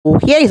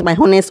Here is my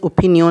honest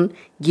opinion,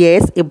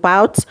 yes,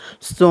 about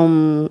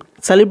some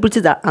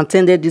celebrities that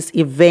attended this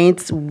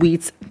event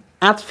with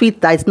outfit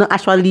that is not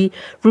actually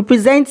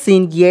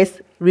representing. Yes,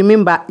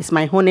 remember, it's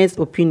my honest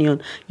opinion.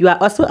 You are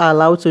also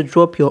allowed to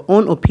drop your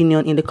own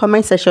opinion in the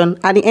comment section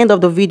at the end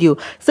of the video.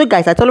 So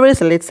guys, I already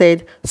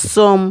selected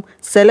some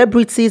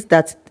celebrities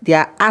that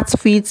their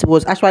outfit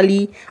was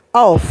actually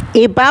off.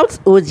 About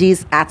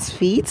OG's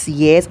outfit,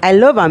 yes, I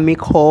love her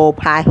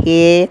makeup, her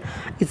hair,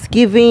 it's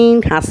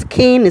giving, her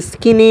skin is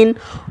skinning,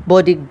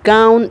 but the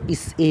gown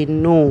is a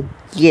no.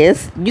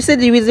 Yes, you see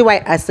the reason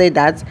why I said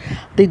that?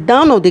 The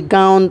down of the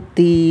gown,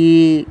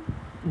 the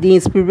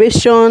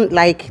inspiration,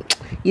 like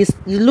it's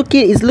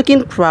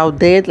looking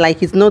crowded,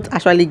 like it's not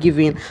actually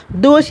giving.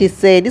 Though she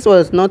said this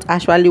was not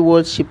actually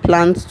what she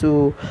planned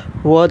to,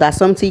 well, that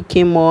something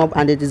came up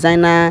and the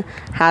designer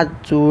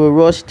had to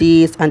rush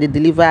this and they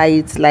deliver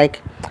it.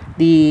 Like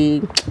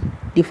the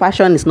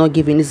fashion is not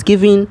giving, it's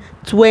giving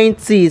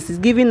 20s, it's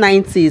giving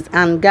 90s.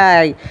 And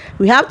guy,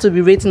 we have to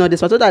be rating all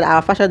this so that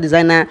our fashion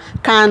designer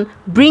can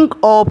bring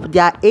up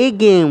their A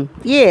game.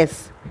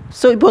 Yes.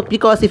 So, but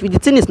because if the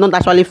thing is not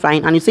actually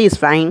fine and you say it's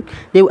fine,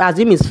 they will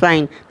assume it's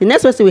fine. The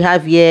next person we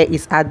have here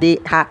is her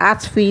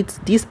outfit.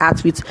 This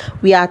outfit,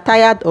 we are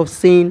tired of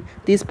seeing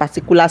this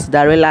particular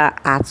Cinderella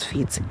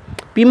outfit.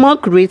 Be more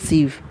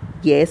creative.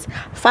 Yes,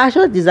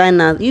 fashion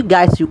designers, you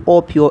guys, you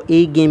up your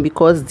A game,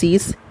 because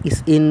this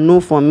is a no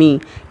for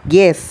me.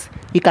 Yes,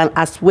 you can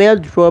as well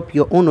drop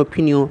your own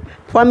opinion.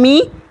 For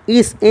me,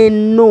 it's a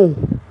no.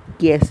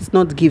 Yes, it's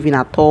not giving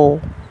at all.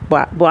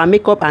 But her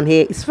makeup and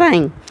hair is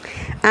fine.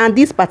 And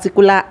this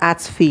particular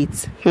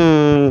outfit,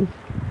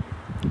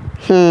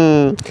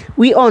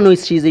 we all know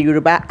she's a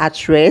Yoruba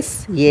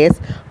actress, yes,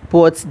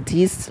 but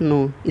this,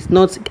 no, it's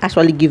not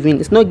actually giving.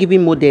 It's not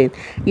giving modern.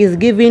 It's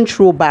giving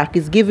throwback.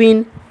 It's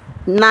giving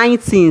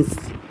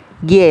 19s.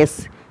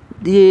 Yes,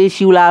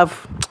 she will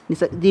have,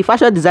 the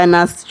fashion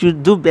designers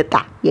should do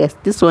better. Yes,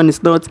 this one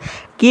is not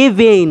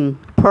giving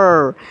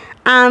her.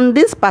 And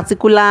this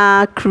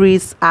particular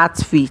Chris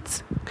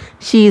outfit,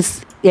 he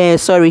is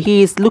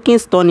looking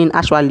stunning.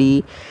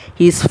 Actually,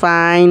 he's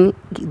fine.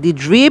 The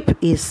drip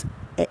is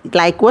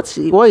like what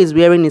he's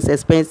wearing is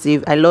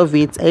expensive. I love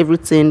it,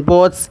 everything,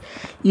 but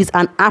it's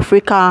an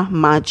Africa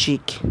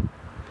magic.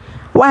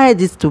 Why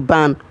this to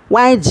ban?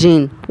 Why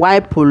jean? Why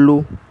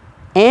polo?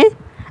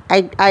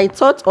 I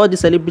thought all the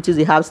celebrities,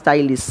 they have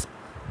stylists.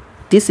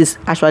 This is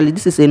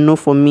a no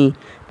for me.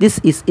 This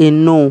is a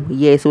no.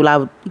 Yes,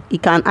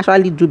 it can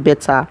actually do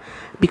better,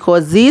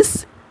 because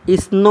this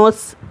is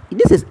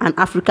an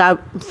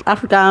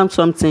African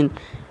something.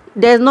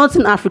 There's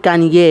nothing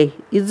African here.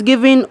 It's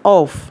giving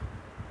off.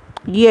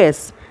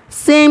 Yes,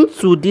 same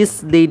to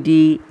this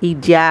lady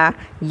Ija.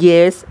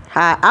 Yes,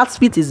 her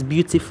outfit is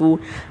beautiful,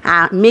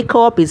 her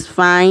makeup is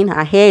fine,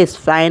 her hair is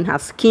fine, her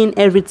skin,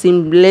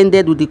 everything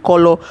blended with the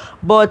color.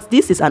 But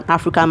this is an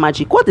African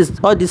magic. What is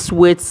all this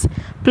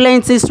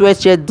plenty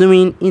sweatshirt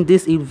doing in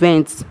this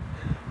event?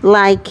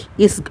 Like,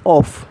 it's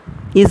off.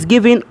 It's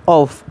giving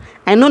off.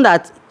 I know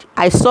that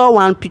I saw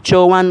one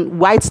picture, one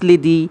white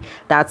lady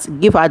that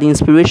gave her the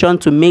inspiration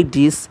to make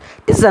this.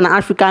 This is an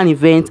African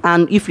event,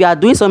 and if you are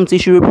doing something,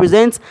 you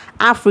represent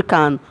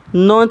African,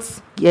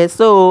 not, yes.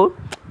 So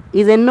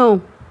it's a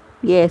no.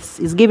 Yes,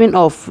 it's giving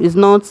off. It is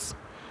not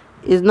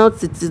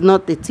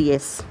a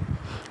yes.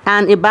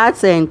 And about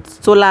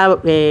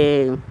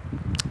solarly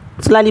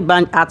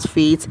band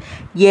outfit,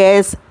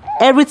 yes,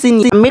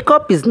 everything, the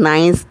makeup is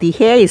nice, the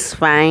hair is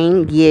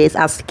fine, yes,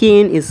 her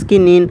skin is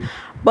skinning.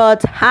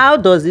 But how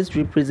does this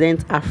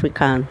represent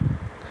African?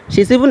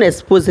 She's even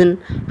exposing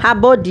her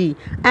body.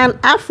 And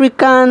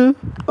African,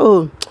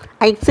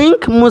 I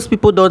think most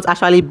people don't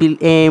actually be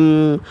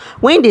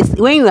when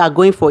you are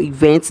going for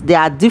events, they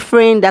are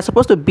different. They're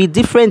supposed to be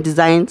different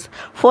designs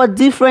for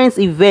different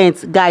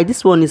events. Guy,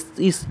 this one is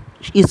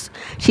she's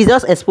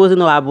just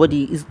exposing her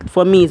body.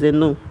 For me, it's a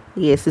no.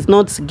 Yes, it's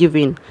not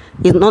giving.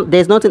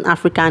 There's nothing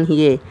African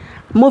here.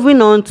 Moving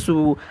on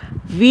to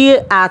V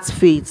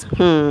outfit.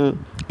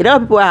 A lot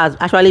of people have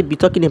actually been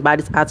talking about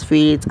this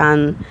outfit,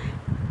 and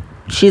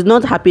she's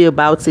not happy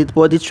about it.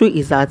 But the truth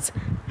is that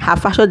her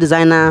fashion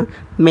designer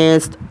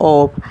messed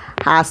up,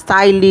 her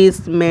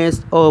stylist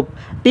messed up.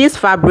 This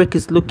fabric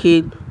is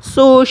looking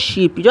so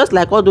cheap, just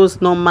like all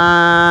those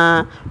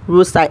normal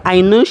roadside.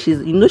 I know she's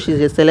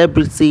a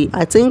celebrity.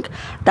 I think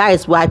that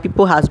is why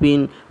people has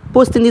been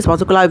posting this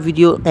particular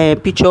video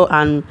picture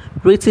and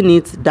rating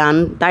it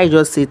down. That is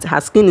just it. Her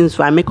skin is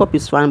fine, makeup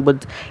is fine,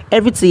 but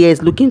everything here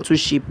is looking too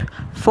cheap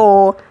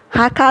for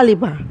her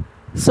caliber.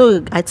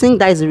 So I think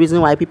that is the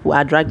reason why people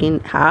are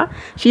dragging her.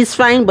 She's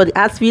fine, but the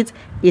outfit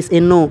is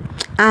a no.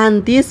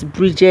 And this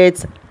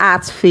Bridget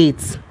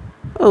outfit,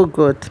 oh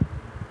god,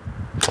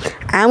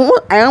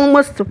 I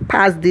almost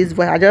passed this,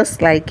 but I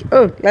just like,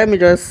 let me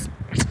just,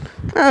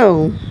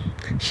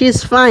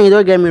 she's fine,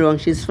 don't get me wrong,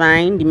 she's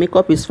fine, the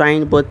makeup is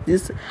fine, but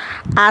this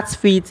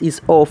outfit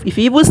is off. If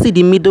you even see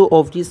the middle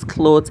of this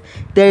cloth,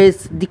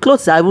 the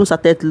clothes are even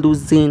started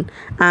losing,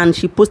 and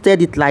she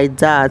posted it like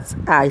that.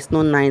 It's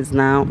not nice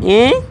now.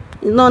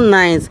 It's not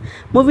nice.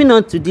 Moving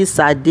on to this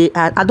Saturday,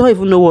 I don't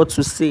even know what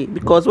to say,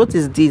 because what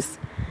is this?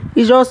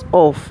 It's just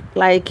off.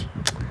 Like,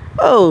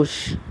 oh,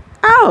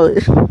 oh.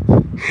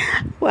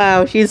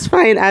 Wow, she's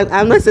fine.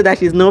 I'm not saying that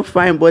she's not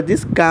fine, but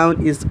this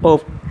gown is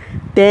off.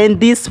 Then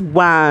this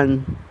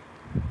one,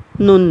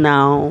 no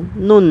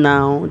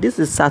now, this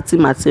is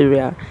satin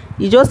material.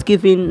 It's just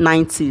giving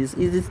 90s.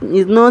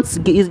 It's not.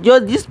 It's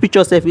just this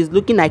picture self is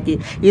looking like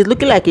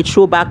a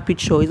throwback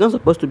picture. It's not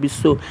supposed to be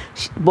so.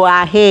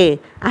 But her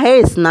hair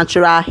is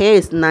natural. Her hair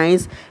is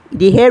nice.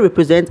 The hair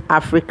represents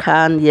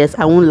African. Yes,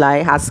 I won't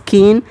lie. Her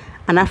skin,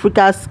 an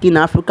African skin,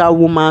 African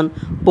woman.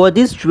 But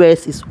this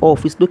dress is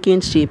off. It's looking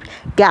cheap,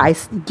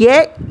 guys.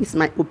 Here is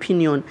my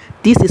opinion.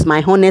 This is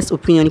my honest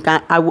opinion. You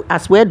can, I will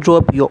as well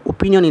drop your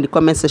opinion in the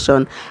comment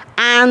section.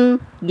 And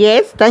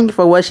yes, thank you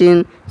for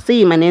watching. See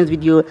you in my next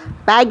video.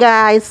 Bye,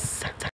 guys.